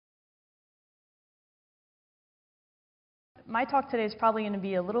my talk today is probably going to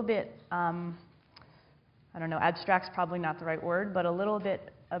be a little bit, I don't know, abstract's probably not the right word, but a little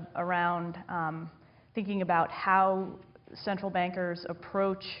bit around thinking about how central bankers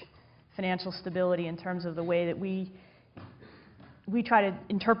approach financial stability in terms of the way that we try to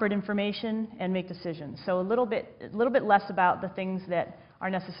interpret information and make decisions. So a little bit less about the things that are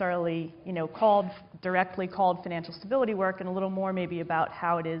necessarily, directly called financial stability work, and a little more maybe about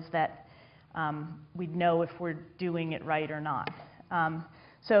how it is that we'd know if we're doing it right or not.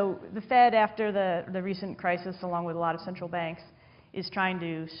 So the Fed, after the recent crisis, along with a lot of central banks, is trying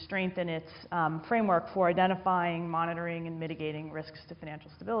to strengthen its framework for identifying, monitoring, and mitigating risks to financial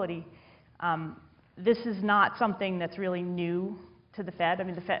stability. This is not something that's really new to the Fed. I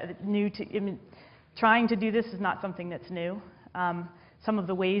mean, trying to do this is not something that's new. Some of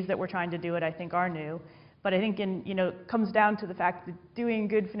the ways that we're trying to do it, I think, are new. But I think it comes down to the fact that doing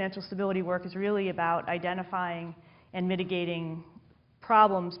good financial stability work is really about identifying and mitigating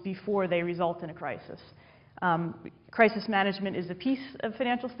problems before they result in a crisis. Crisis management is a piece of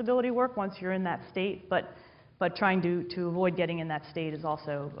financial stability work once you're in that state, but trying to avoid getting in that state is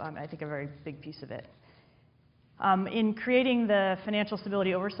also, I think, a very big piece of it. In creating the Financial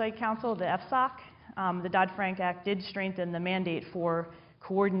Stability Oversight Council, the FSOC, the Dodd-Frank Act did strengthen the mandate for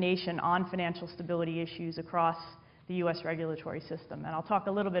coordination on financial stability issues across the U.S. regulatory system. And I'll talk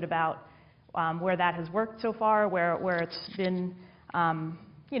a little bit about where that has worked so far, where it's been,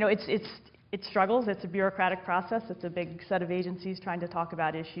 it struggles. It's a bureaucratic process. It's a big set of agencies trying to talk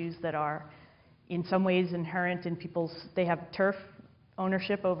about issues that are in some ways inherent in they have turf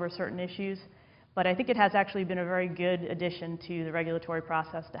ownership over certain issues. But I think it has actually been a very good addition to the regulatory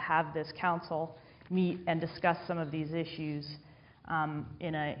process to have this council meet and discuss some of these issues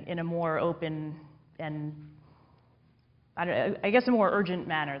in a more open and, I guess, a more urgent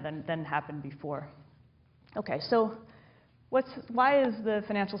manner than happened before. Okay, so why is the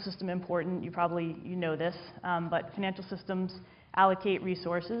financial system important? You know this, but financial systems allocate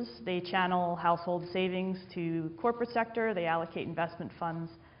resources. They channel household savings to corporate sector. They allocate investment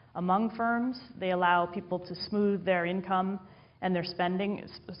funds among firms. They allow people to smooth their income and their spending,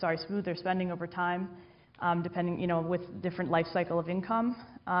 smooth their spending over time, depending, with different life cycle of income.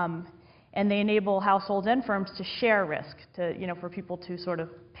 And they enable households and firms to share risk, for people to sort of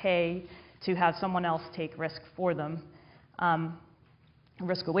pay to have someone else take risk for them,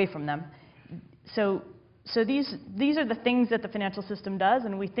 risk away from them. So these are the things that the financial system does,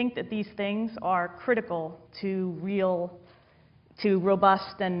 and we think that these things are critical to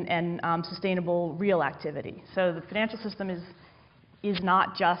robust and sustainable real activity. So the financial system is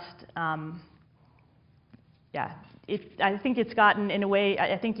not just, I think it's gotten, in a way,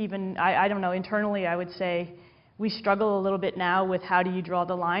 I think even, I don't know, internally I would say we struggle a little bit now with how do you draw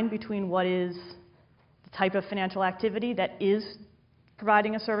the line between what is the type of financial activity that is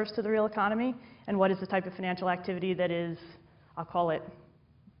providing a service to the real economy and what is the type of financial activity that is, I'll call it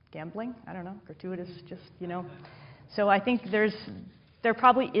gambling, I don't know, gratuitous, just, So I think there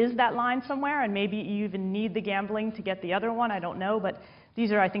probably is that line somewhere, and maybe you even need the gambling to get the other one, I don't know, but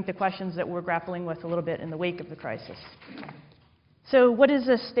these are, I think, the questions that we're grappling with a little bit in the wake of the crisis. So what is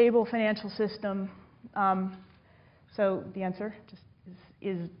a stable financial system? So the answer just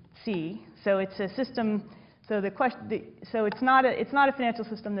is C. So it's a system, so it's not a financial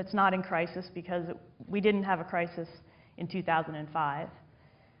system that's not in crisis, because we didn't have a crisis in 2005.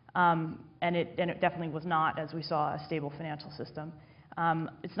 And it definitely was not, as we saw, a stable financial system.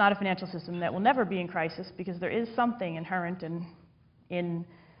 It's not a financial system that will never be in crisis, because there is something inherent in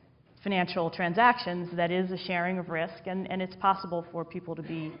financial transactions that is a sharing of risk, and it's possible for people to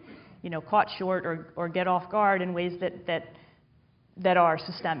be, caught short or get off guard in ways that are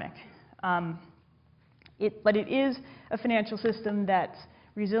systemic. But it is a financial system that's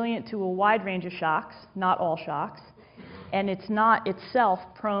resilient to a wide range of shocks, not all shocks, and it's not itself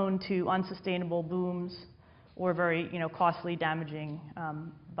prone to unsustainable booms or very, costly, damaging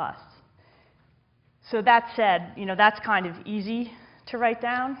busts. So that said, that's kind of easy to write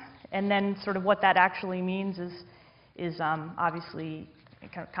down, and then sort of what that actually means is obviously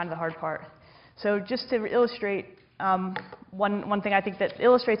kind of the hard part. So just to illustrate, one thing I think that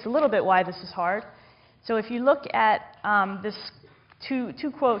illustrates a little bit why this is hard. So if you look at this two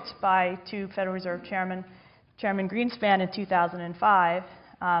quotes by two Federal Reserve Chairman Greenspan in 2005,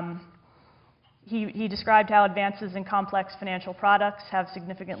 he described how advances in complex financial products have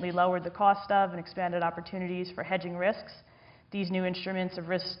significantly lowered the cost of and expanded opportunities for hedging risks. These new instruments of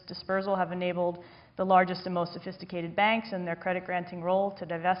risk dispersal have enabled the largest and most sophisticated banks in their credit granting role to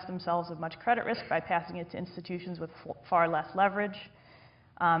divest themselves of much credit risk by passing it to institutions with far less leverage.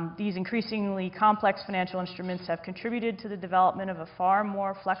 These increasingly complex financial instruments have contributed to the development of a far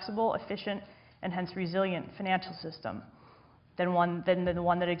more flexible, efficient, and hence resilient financial system than the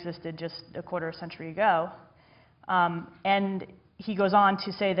one that existed just a quarter century ago. And he goes on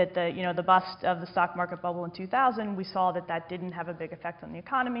to say that the bust of the stock market bubble in 2000, we saw that that didn't have a big effect on the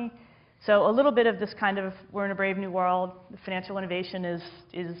economy. So a little bit of this kind of, we're in a brave new world, the financial innovation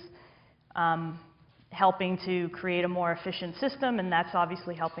is helping to create a more efficient system, and that's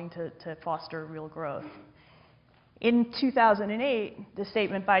obviously helping to foster real growth. In 2008, the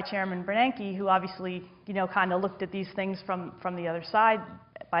statement by Chairman Bernanke, who obviously kind of looked at these things from the other side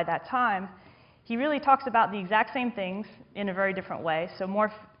by that time, he really talks about the exact same things in a very different way. So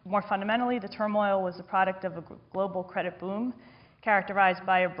more fundamentally, the turmoil was a product of a global credit boom characterized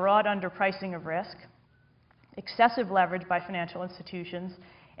by a broad underpricing of risk, excessive leverage by financial institutions,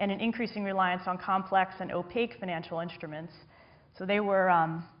 and an increasing reliance on complex and opaque financial instruments. So they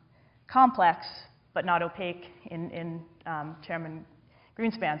were complex, but not opaque in Chairman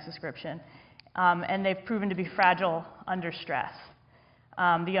Greenspan's description. And they've proven to be fragile under stress.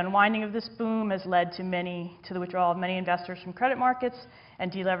 The unwinding of this boom has led to the withdrawal of many investors from credit markets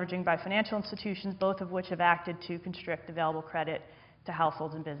and deleveraging by financial institutions, both of which have acted to constrict available credit to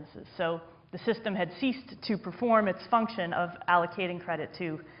households and businesses. So the system had ceased to perform its function of allocating credit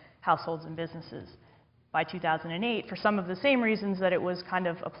to households and businesses by 2008 for some of the same reasons that it was kind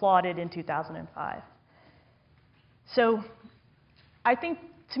of applauded in 2005. So I think,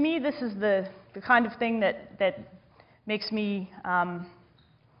 to me, this is the kind of thing that makes me, I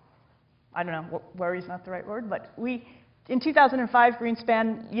don't know, worry is not the right word, but in 2005,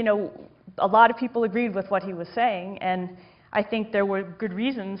 Greenspan, a lot of people agreed with what he was saying, and I think there were good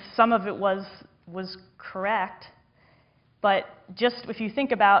reasons. Some of it was correct, but just if you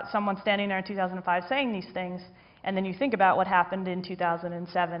think about someone standing there in 2005 saying these things, and then you think about what happened in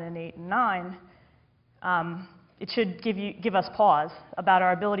 2007 and 8 and 9, it should give us pause about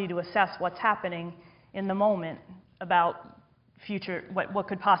our ability to assess what's happening in the moment about what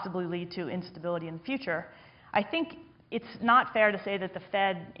could possibly lead to instability in the future. I think it's not fair to say that the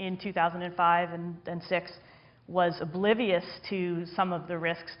Fed in 2005 and 6 was oblivious to some of the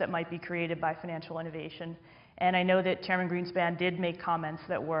risks that might be created by financial innovation. And I know that Chairman Greenspan did make comments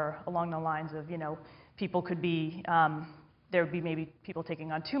that were along the lines of, people could be, there would be maybe people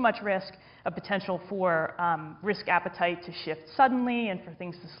taking on too much risk, a potential for risk appetite to shift suddenly and for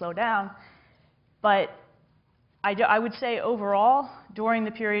things to slow down. But I would say overall, during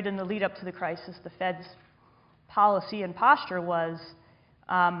the period in the lead up to the crisis, the Fed's policy and posture was,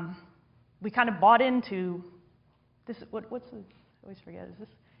 we kind of bought into this. I always forget, is this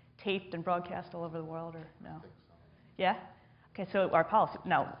taped and broadcast all over the world or no? Yeah? Okay, so our policy,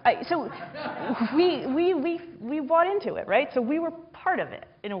 no. So we bought into it, right? So we were part of it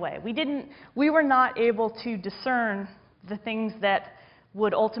in a way. We were not able to discern the things that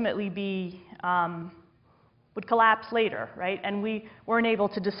would ultimately be, would collapse later, right? And we weren't able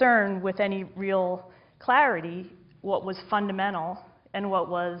to discern with any real clarity what was fundamental and what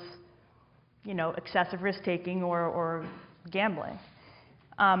was, excessive risk-taking or gambling.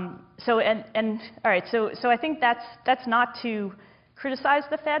 All right, so I think that's not to criticize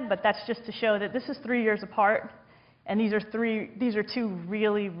the Fed, but that's just to show that this is 3 years apart, and these are two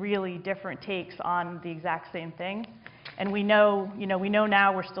really, really different takes on the exact same thing. And we know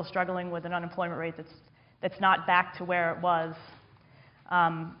now we're still struggling with an unemployment rate that's not back to where it was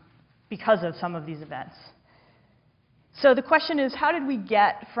because of some of these events. So the question is, how did we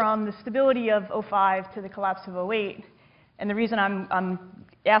get from the stability of 2005 to the collapse of 2008? And the reason I'm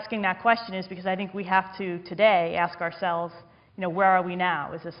asking that question is because I think we have to today ask ourselves, where are we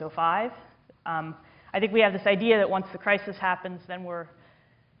now? Is this 2005? I think we have this idea that once the crisis happens, then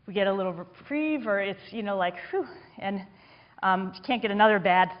we get a little reprieve, or it's like whew, and you can't get another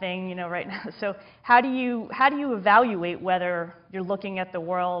bad thing right now. So how do you evaluate whether you're looking at the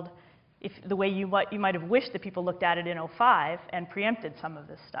world the way you might have wished that people looked at it in 2005 and preempted some of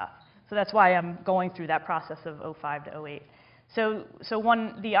this stuff? So that's why I'm going through that process of 2005 to 2008. So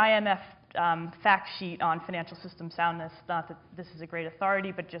the IMF fact sheet on financial system soundness, not that this is a great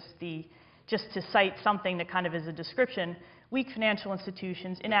authority, but just to cite something that kind of is a description: weak financial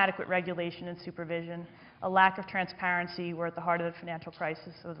institutions, inadequate regulation and supervision, a lack of transparency were at the heart of the financial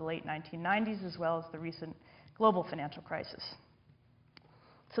crisis of the late 1990s, as well as the recent global financial crisis.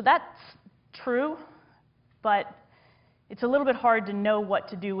 So that's true, but it's a little bit hard to know what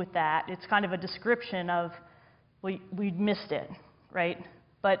to do with that. It's kind of a description of, we missed it, right?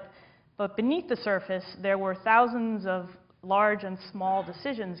 But beneath the surface, there were thousands of large and small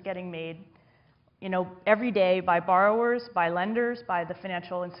decisions getting made you know, every day by borrowers, by lenders, by the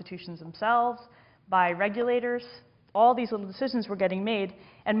financial institutions themselves, by regulators. All these little decisions were getting made,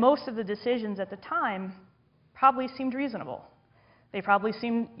 and most of the decisions at the time probably seemed reasonable. They probably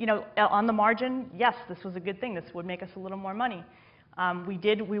seemed, you know, on the margin, yes, this was a good thing. This would make us a little more money.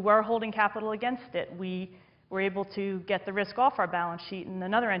 We were holding capital against it. We were able to get the risk off our balance sheet, and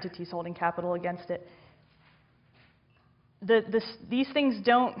another entity's holding capital against it. These things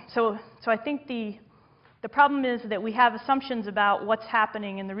don't, so I think the problem is that we have assumptions about what's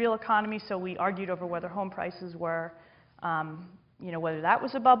happening in the real economy, so we argued over whether home prices were, you know, whether that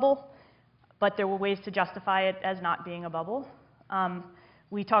was a bubble, but there were ways to justify it as not being a bubble.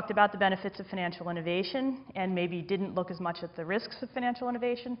 We talked about the benefits of financial innovation and maybe didn't look as much at the risks of financial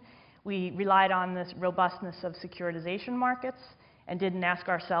innovation. We relied on this robustness of securitization markets and didn't ask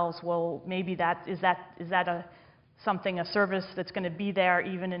ourselves, well, maybe is that a service that's going to be there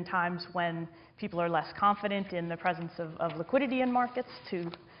even in times when people are less confident in the presence of liquidity in markets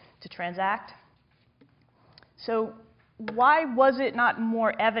to transact. So why was it not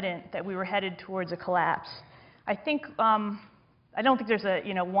more evident that we were headed towards a collapse? I think, I don't think there's a,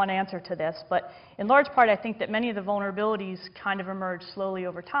 you know, one answer to this, but in large part I think that many of the vulnerabilities kind of emerged slowly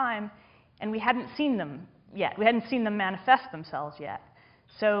over time, and we hadn't seen them yet. We hadn't seen them manifest themselves yet.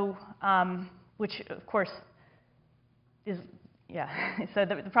 So, which of course is, yeah. So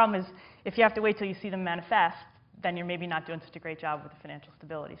the problem is, if you have to wait till you see them manifest, then you're maybe not doing such a great job with the financial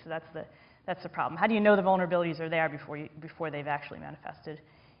stability. So that's the problem. How do you know the vulnerabilities are there before they've actually manifested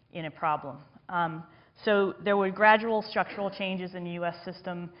in a problem? So there were gradual structural changes in the U.S.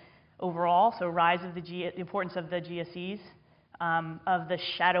 system overall. So rise of the importance of the GSEs, of the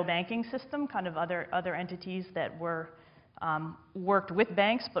shadow banking system, kind of other entities that were worked with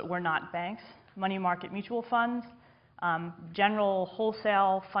banks but were not banks, money market mutual funds, general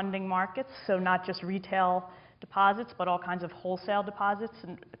wholesale funding markets, so not just retail deposits, but all kinds of wholesale deposits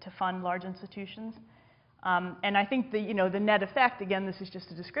to fund large institutions. And I think the net effect, again, this is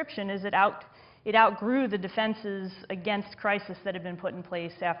just a description, is it outgrew the defenses against crisis that had been put in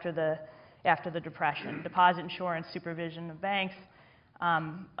place after the Depression. Deposit insurance, supervision of banks,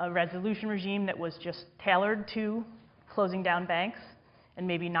 a resolution regime that was just tailored to closing down banks, and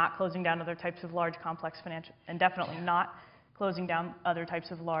maybe not closing down other types of large, complex financial, and definitely not closing down other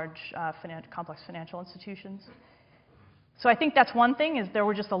types of large, complex financial institutions. So I think that's one thing, is there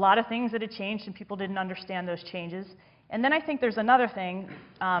were just a lot of things that had changed and people didn't understand those changes. And then I think there's another thing,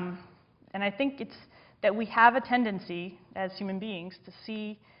 and I think it's that we have a tendency as human beings to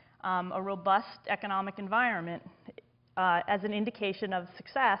see a robust economic environment as an indication of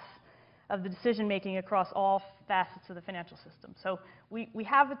success of the decision making across all facets of the financial system. So we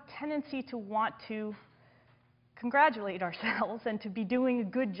have a tendency to want to congratulate ourselves and to be doing a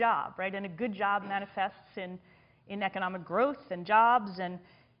good job, right? And a good job manifests in economic growth and jobs. And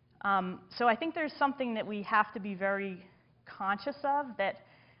so I think there's something that we have to be very conscious of, that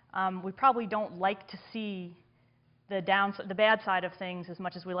we probably don't like to see the bad side of things as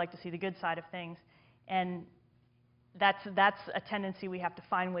much as we like to see the good side of things. And that's a tendency we have to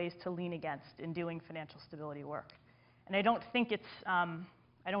find ways to lean against in doing financial stability work. And I don't think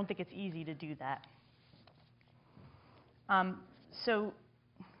it's easy to do that. So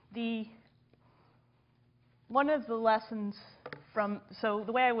one of the lessons so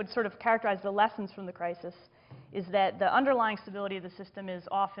the way I would sort of characterize the lessons from the crisis is that the underlying stability of the system is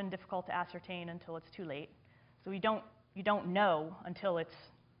often difficult to ascertain until it's too late. So you don't know until it's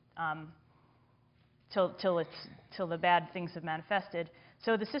till the bad things have manifested.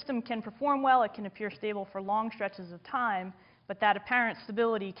 So the system can perform well, it can appear stable for long stretches of time, but that apparent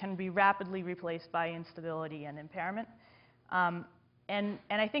stability can be rapidly replaced by instability and impairment. And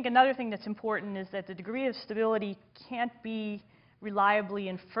I think another thing that's important is that the degree of stability can't be reliably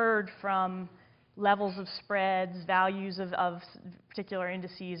inferred from levels of spreads, values of particular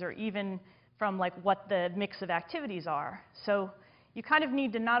indices, or even from like what the mix of activities are. So you kind of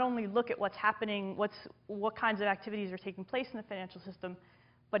need to not only look at what's happening, what kinds of activities are taking place in the financial system,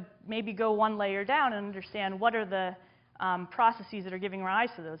 but maybe go one layer down and understand what are the processes that are giving rise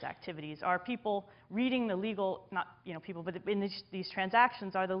to those activities. Are people reading the legal, not people, but in these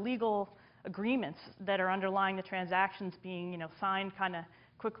transactions, are the legal agreements that are underlying the transactions being signed kind of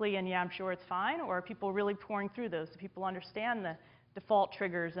quickly and yeah, I'm sure it's fine, or are people really pouring through those? Do people understand the default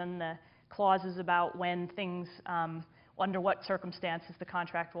triggers and the clauses about when things, under what circumstances the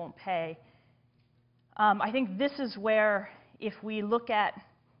contract won't pay? I think this is where, if we look at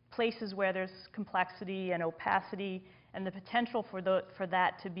places where there's complexity and opacity and the potential for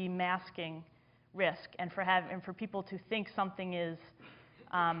that to be masking risk, and for people to think something is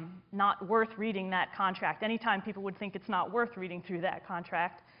not worth reading that contract. Anytime people would think it's not worth reading through that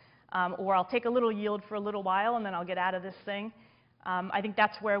contract, or I'll take a little yield for a little while and then I'll get out of this thing. I think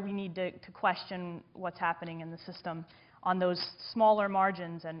that's where we need to question what's happening in the system on those smaller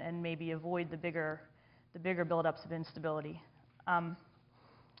margins and maybe avoid the bigger buildups of instability.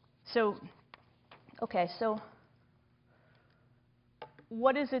 So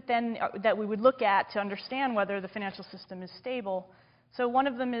what is it then that we would look at to understand whether the financial system is stable? So one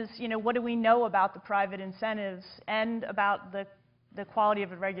of them is, what do we know about the private incentives and about the quality of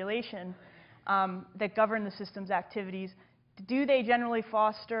the regulation that govern the system's activities? Do they generally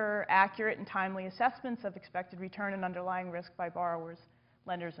foster accurate and timely assessments of expected return and underlying risk by borrowers,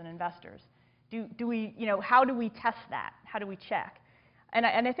 lenders, and investors? Do we, how do we test that? How do we check? And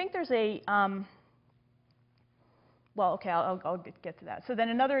I think there's a, well, okay, I'll get to that. So then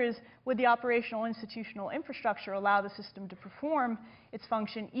another is, would the operational institutional infrastructure allow the system to perform its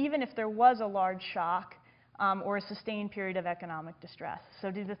function even if there was a large shock or a sustained period of economic distress? So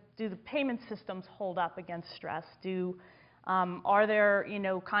do the payment systems hold up against stress? Are there,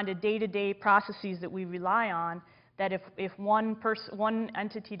 kind of day-to-day processes that we rely on that if one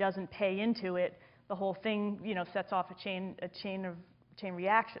entity doesn't pay into it, the whole thing, sets off a chain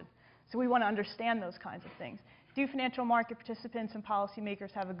reaction? So we want to understand those kinds of things. Do financial market participants and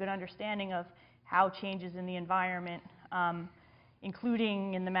policymakers have a good understanding of how changes in the environment,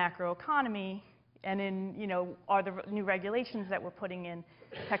 including in the macroeconomy, and in, are the new regulations that we're putting in,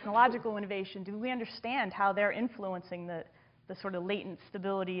 technological innovation, do we understand how they're influencing the sort of latent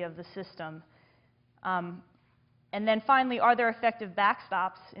stability of the system? And then finally, are there effective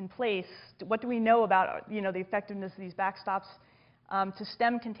backstops in place? What do we know about, the effectiveness of these backstops to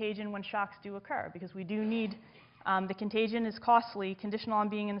stem contagion when shocks do occur? Because we do need, the contagion is costly, conditional on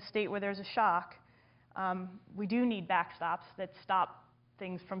being in the state where there's a shock. We do need backstops that stop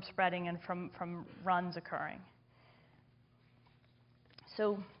things from spreading and from runs occurring.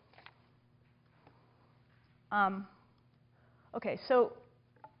 So, okay, so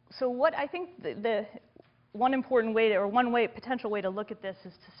what I think the one important way, or potential way to look at this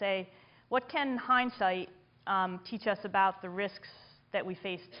is to say, what can hindsight teach us about the risks that we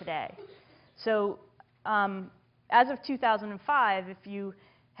face today? So, as of 2005, if you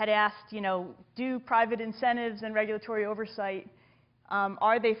had asked, do private incentives and regulatory oversight,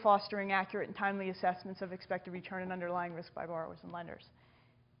 are they fostering accurate and timely assessments of expected return and underlying risk by borrowers and lenders?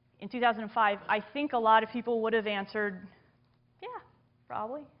 In 2005, I think a lot of people would have answered, yeah,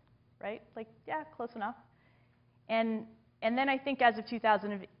 probably, right? Like, yeah, close enough. And then I think as of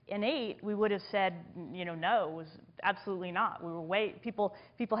 2008, we would have said, no, it was absolutely not. We were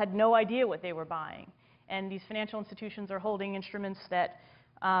people had no idea what they were buying. And these financial institutions are holding instruments that,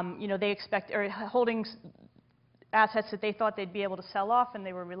 they expect, or holding assets that they thought they'd be able to sell off, and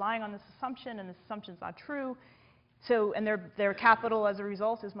they were relying on this assumption, and this assumption's not true. So, and their capital as a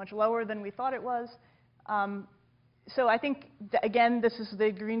result is much lower than we thought it was. So I think, again, this is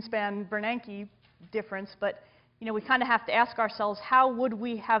the Greenspan-Bernanke difference, but we kind of have to ask ourselves, how would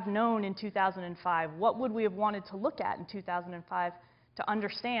we have known in 2005? What would we have wanted to look at in 2005 to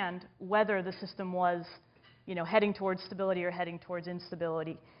understand whether the system was, heading towards stability or heading towards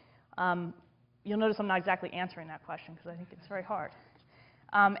instability? You'll notice I'm not exactly answering that question because I think it's very hard.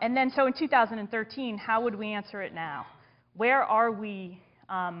 And then, so in 2013, how would we answer it now? Where are we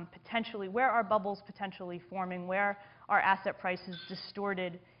potentially, where are bubbles potentially forming? Where are asset prices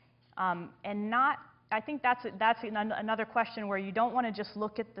distorted? And not, I think that's another question where you don't want to just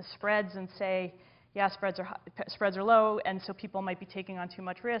look at the spreads and say, yeah, spreads are low, and so people might be taking on too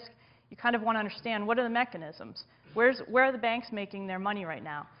much risk. You kind of want to understand, what are the mechanisms? Where are the banks making their money right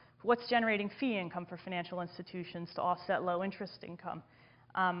now? What's generating fee income for financial institutions to offset low interest income?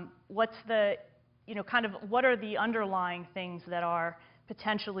 What's the, kind of, what are the underlying things that are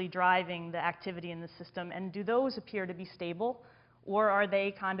potentially driving the activity in the system? And do those appear to be stable? Or are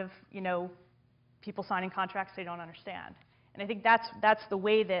they kind of, people signing contracts they don't understand? And I think that's the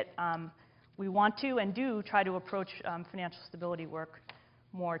way that we want to and do try to approach financial stability work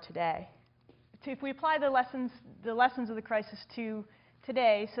more today. If we apply the lessons of the crisis to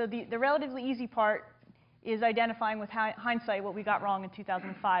today, so the relatively easy part is identifying with hindsight what we got wrong in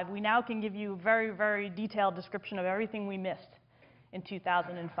 2005. We now can give you a very, very detailed description of everything we missed in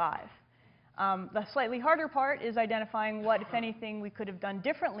 2005. The slightly harder part is identifying what, if anything, we could have done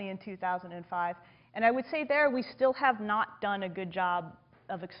differently in 2005. And I would say there we still have not done a good job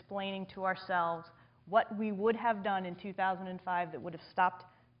of explaining to ourselves what we would have done in 2005 that would have stopped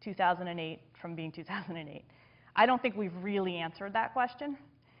 2008 from being 2008. I don't think we've really answered that question.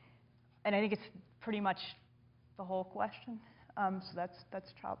 And I think it's pretty much the whole question. So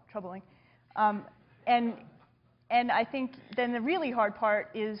that's troubling. And I think then the really hard part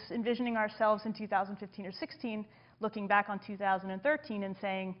is envisioning ourselves in 2015 or 16, looking back on 2013 and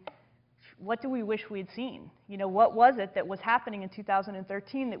saying, what do we wish we'd seen? You know, what was it that was happening in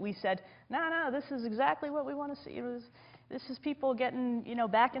 2013 that we said, no, this is exactly what we want to see. This is people getting, you know,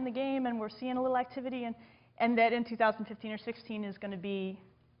 back in the game, and we're seeing a little activity, and that in 2015 or 16 is going to be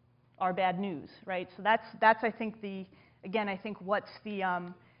our bad news, right? So that's I think I think what's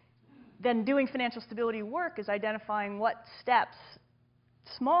then doing financial stability work is identifying what steps,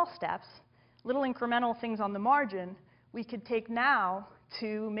 small steps, little incremental things on the margin we could take now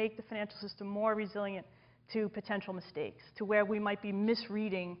to make the financial system more resilient to potential mistakes, to where we might be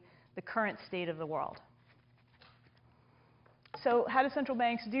misreading the current state of the world. So how do central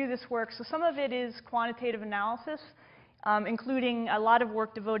banks do this work? So some of it is quantitative analysis, including a lot of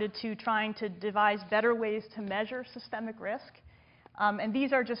work devoted to trying to devise better ways to measure systemic risk. And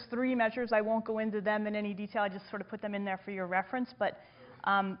these are just 3 measures. I won't go into them in any detail. I just sort of put them in there for your reference. But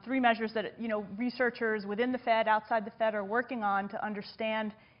 3 measures that, you know, researchers within the Fed, outside the Fed, are working on to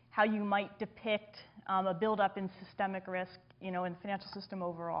understand how you might depict a buildup in systemic risk, you know, in the financial system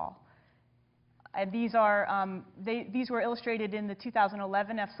overall. And these are these were illustrated in the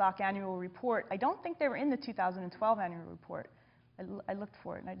 2011 FSOC annual report. I don't think they were in the 2012 annual report. I looked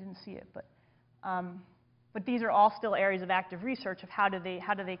for it and I didn't see it, but these are all still areas of active research of how do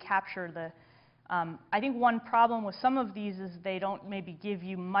they capture the. I think one problem with some of these is they don't maybe give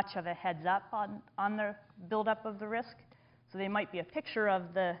you much of a heads up on the buildup of the risk. So they might be a picture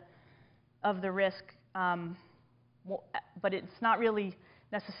of the risk, but it's not really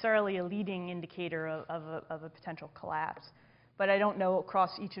necessarily a leading indicator of a potential collapse. But I don't know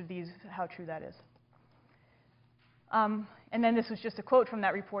across each of these how true that is. And then this was just a quote from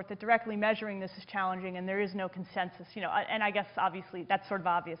that report that directly measuring this is challenging, and there is no consensus. You know, and I guess obviously that's sort of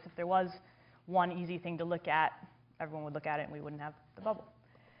obvious. If there was one easy thing to look at, everyone would look at it, and we wouldn't have the bubble.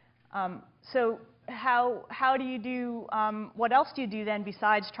 So how do you do? What else do you do then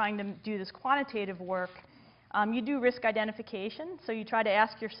besides trying to do this quantitative work? You do risk identification. So you try to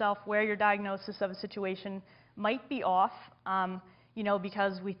ask yourself where your diagnosis of a situation might be off. You know,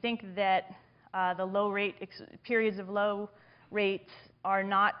 because we think that the low rate periods of low rates are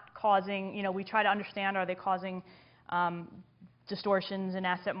not causing. You know, we try to understand, are they causing distortions in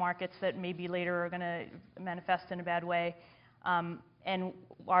asset markets that maybe later are going to manifest in a bad way? And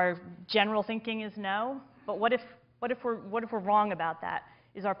our general thinking is no. But what if we're wrong about that?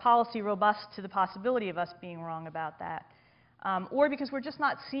 Is our policy robust to the possibility of us being wrong about that? Or because we're just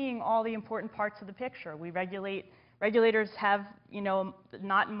not seeing all the important parts of the picture. Regulators have, you know,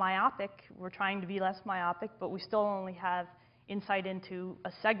 not myopic. We're trying to be less myopic, but we still only have insight into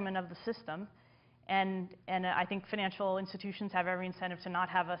a segment of the system. And I think financial institutions have every incentive to not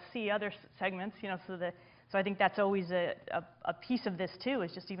have us see other segments. You know, so I think that's always a piece of this too,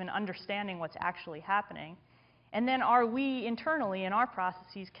 is just even understanding what's actually happening. And then are we internally in our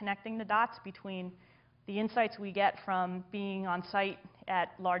processes connecting the dots between the insights we get from being on site at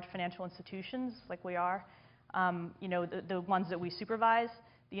large financial institutions like we are, you know, the ones that we supervise,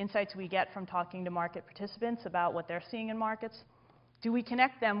 the insights we get from talking to market participants about what they're seeing in markets? Do we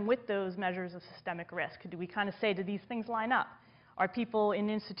connect them with those measures of systemic risk? Do we kind of say, do these things line up? Are people in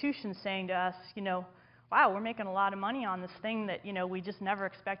institutions saying to us, you know, wow, we're making a lot of money on this thing that, you know, we just never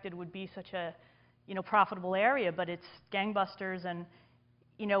expected would be such a, you know, profitable area, but it's gangbusters, and,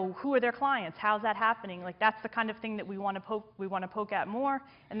 you know, who are their clients? How's that happening? Like, that's the kind of thing that we want to poke at more,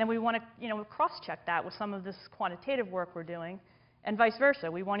 and then we want to, you know, cross-check that with some of this quantitative work we're doing, and vice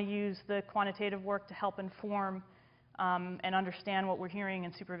versa. We want to use the quantitative work to help inform and understand what we're hearing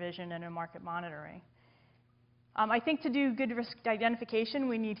in supervision and in market monitoring. I think to do good risk identification,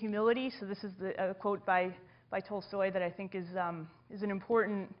 we need humility. So this is a quote by Tolstoy that I think is an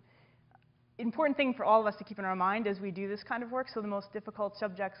important thing for all of us to keep in our mind as we do this kind of work. So the most difficult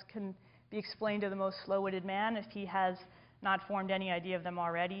subjects can be explained to the most slow-witted man if he has not formed any idea of them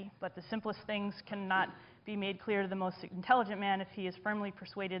already. But the simplest things cannot be made clear to the most intelligent man if he is firmly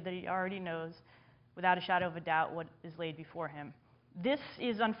persuaded that he already knows, without a shadow of a doubt, what is laid before him. This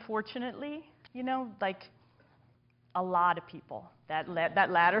is unfortunately, you know, like a lot of people, that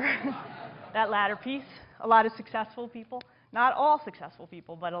latter piece, a lot of successful people. Not all successful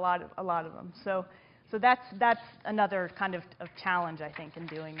people, but a lot of them. So that's another kind of challenge, I think, in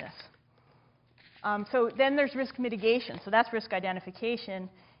doing this. So then there's risk mitigation. So that's risk identification.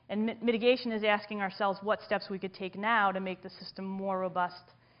 And mitigation is asking ourselves what steps we could take now to make the system more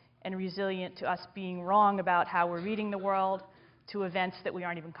robust and resilient to us being wrong about how we're reading the world, to events that we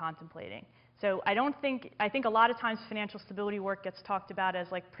aren't even contemplating. So I think a lot of times financial stability work gets talked about as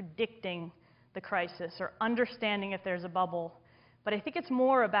like predicting the crisis or understanding if there's a bubble. But I think it's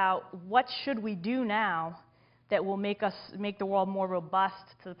more about what should we do now that will make the world more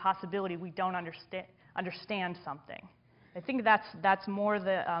robust to the possibility we don't understand something. I think that's more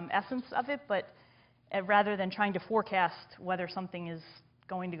the essence of it, but rather than trying to forecast whether something is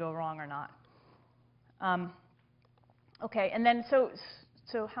going to go wrong or not. Okay, and then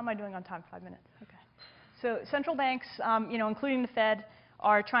so how am I doing on time? 5 minutes. Okay. So central banks, including the Fed,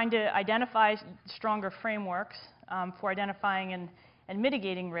 are trying to identify stronger frameworks for identifying and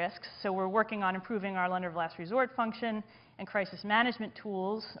mitigating risks. So we're working on improving our lender of last resort function and crisis management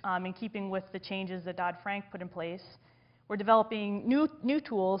tools in keeping with the changes that Dodd-Frank put in place. We're developing new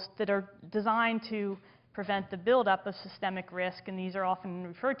tools that are designed to prevent the buildup of systemic risk, and these are often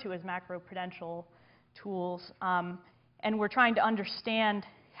referred to as macroprudential tools. And we're trying to understand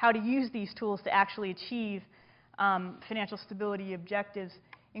how to use these tools to actually achieve financial stability objectives,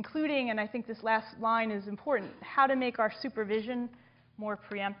 including, and I think this last line is important, how to make our supervision more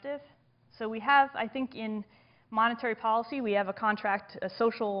preemptive. So we have, I think in monetary policy, we have a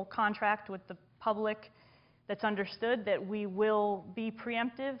social contract with the public that's understood that we will be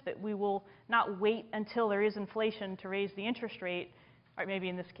preemptive, that we will not wait until there is inflation to raise the interest rate, or maybe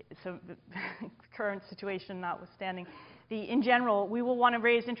in this case, so the current situation notwithstanding. In general, we will want to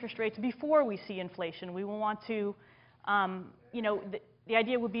raise interest rates before we see inflation. We will want to, the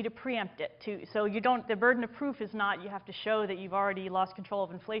idea would be to preempt it. So the burden of proof is not you have to show that you've already lost control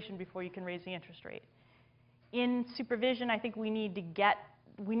of inflation before you can raise the interest rate. In supervision, I think we need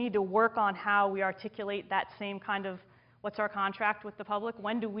to work on how we articulate that same kind of what's our contract with the public?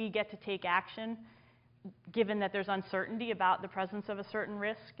 When do we get to take action, given that there's uncertainty about the presence of a certain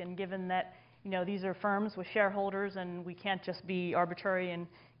risk, and given that these are firms with shareholders and we can't just be arbitrary and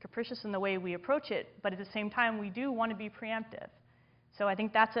capricious in the way we approach it, but at the same time we do want to be preemptive. So I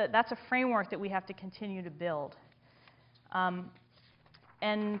think that's a framework that we have to continue to build.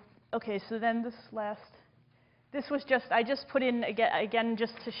 And okay, so then this was just, I just put in again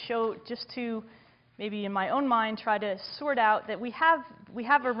just to show, just to maybe in my own mind try to sort out that we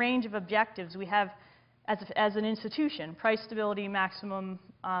have a range of objectives. We have, as an institution, price stability, maximum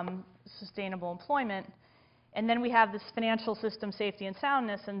sustainable employment, and then we have this financial system safety and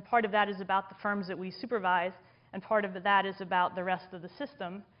soundness, and part of that is about the firms that we supervise, and part of that is about the rest of the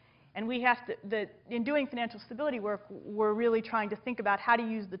system. And we have to, in doing financial stability work, we're really trying to think about how to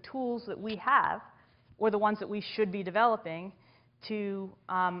use the tools that we have, or the ones that we should be developing, to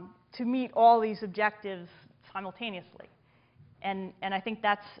meet all these objectives simultaneously. And I think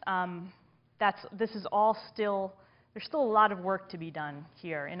this is all still, there's still a lot of work to be done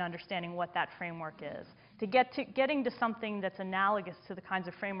here in understanding what that framework is. Getting to something that's analogous to the kinds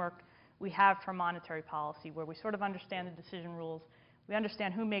of framework we have for monetary policy, where we sort of understand the decision rules, we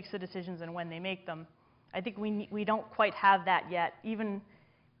understand who makes the decisions and when they make them. I think we don't quite have that yet.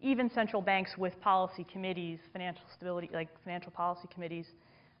 Even central banks with policy committees, financial stability, like financial policy committees,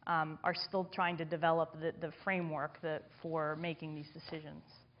 are still trying to develop the framework for making these decisions.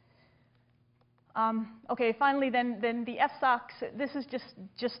 Okay, finally, then the FSOCs. This is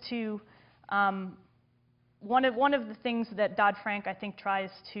just to one of the things that Dodd-Frank, I think, tries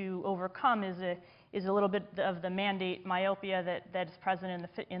to overcome is a little bit of the mandate myopia that is present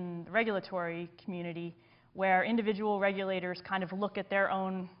in the regulatory community, where individual regulators kind of look at their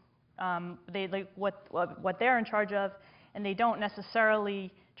own, they like what they're in charge of, and they don't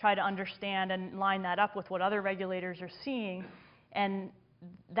necessarily try to understand and line that up with what other regulators are seeing. And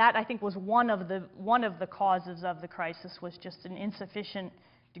that, I think, was one of the causes of the crisis, was just an insufficient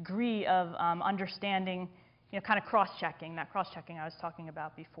degree of understanding, kind of cross-checking, that cross-checking I was talking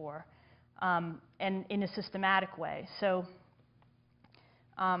about before, and in a systematic way. So,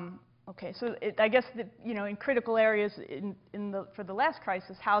 okay, so I guess that, in critical areas for the last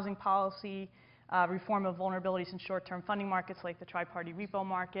crisis, housing policy, reform of vulnerabilities in short-term funding markets like the tri-party repo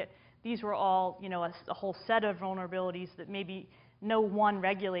market, these were all, a whole set of vulnerabilities that maybe no one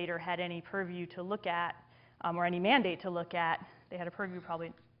regulator had any purview to look at, or any mandate to look at. They had a purview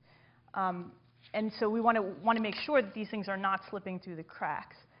probably. And so we want to make sure that these things are not slipping through the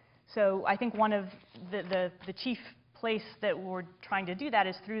cracks. So I think one of the chief place that we're trying to do that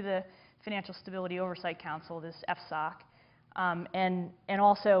is through the Financial Stability Oversight Council, this FSOC, and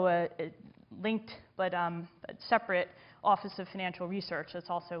also a linked but separate Office of Financial Research that's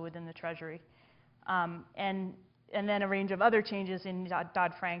also within the Treasury. And then a range of other changes in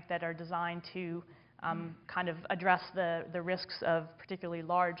Dodd-Frank that are designed to kind of address the risks of particularly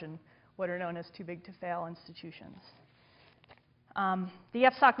large and what are known as too big to fail institutions. The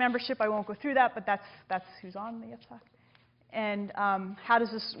FSOC membership, I won't go through that, but that's who's on the FSOC. And how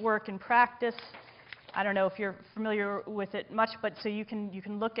does this work in practice? I don't know if you're familiar with it much, but so you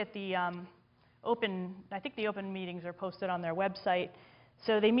can look at the open, I think the open meetings are posted on their website.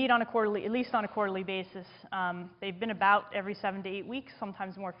 So they meet on a quarterly, at least on a quarterly basis. They've been about every 7 to 8 weeks,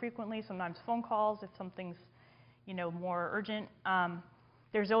 sometimes more frequently, sometimes phone calls if something's, more urgent.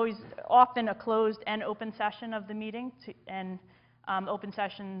 There's always often a closed and open session of the meeting, and open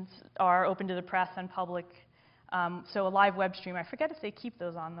sessions are open to the press and public. So a live web stream, I forget if they keep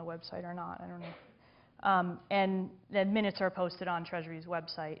those on the website or not, I don't know. And the minutes are posted on Treasury's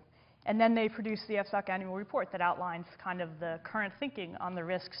website. And then they produce the FSOC annual report that outlines kind of the current thinking on the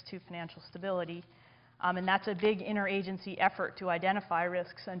risks to financial stability. And that's a big interagency effort to identify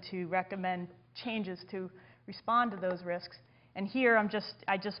risks and to recommend changes to respond to those risks. And here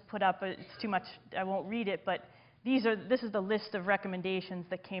I just put up, it's too much, I won't read it, but this is the list of recommendations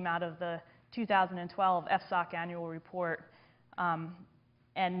that came out of the 2012 FSOC annual report.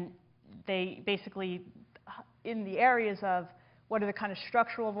 And they basically, in the areas of what are the kind of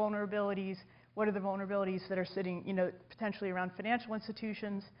structural vulnerabilities, what are the vulnerabilities that are sitting, potentially around financial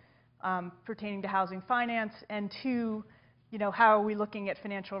institutions, pertaining to housing finance, and two, how are we looking at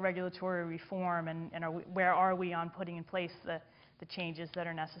financial regulatory reform, and where are we on putting in place the changes that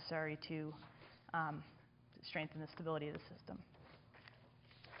are necessary to strengthen the stability of the system.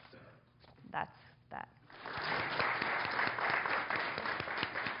 That's that.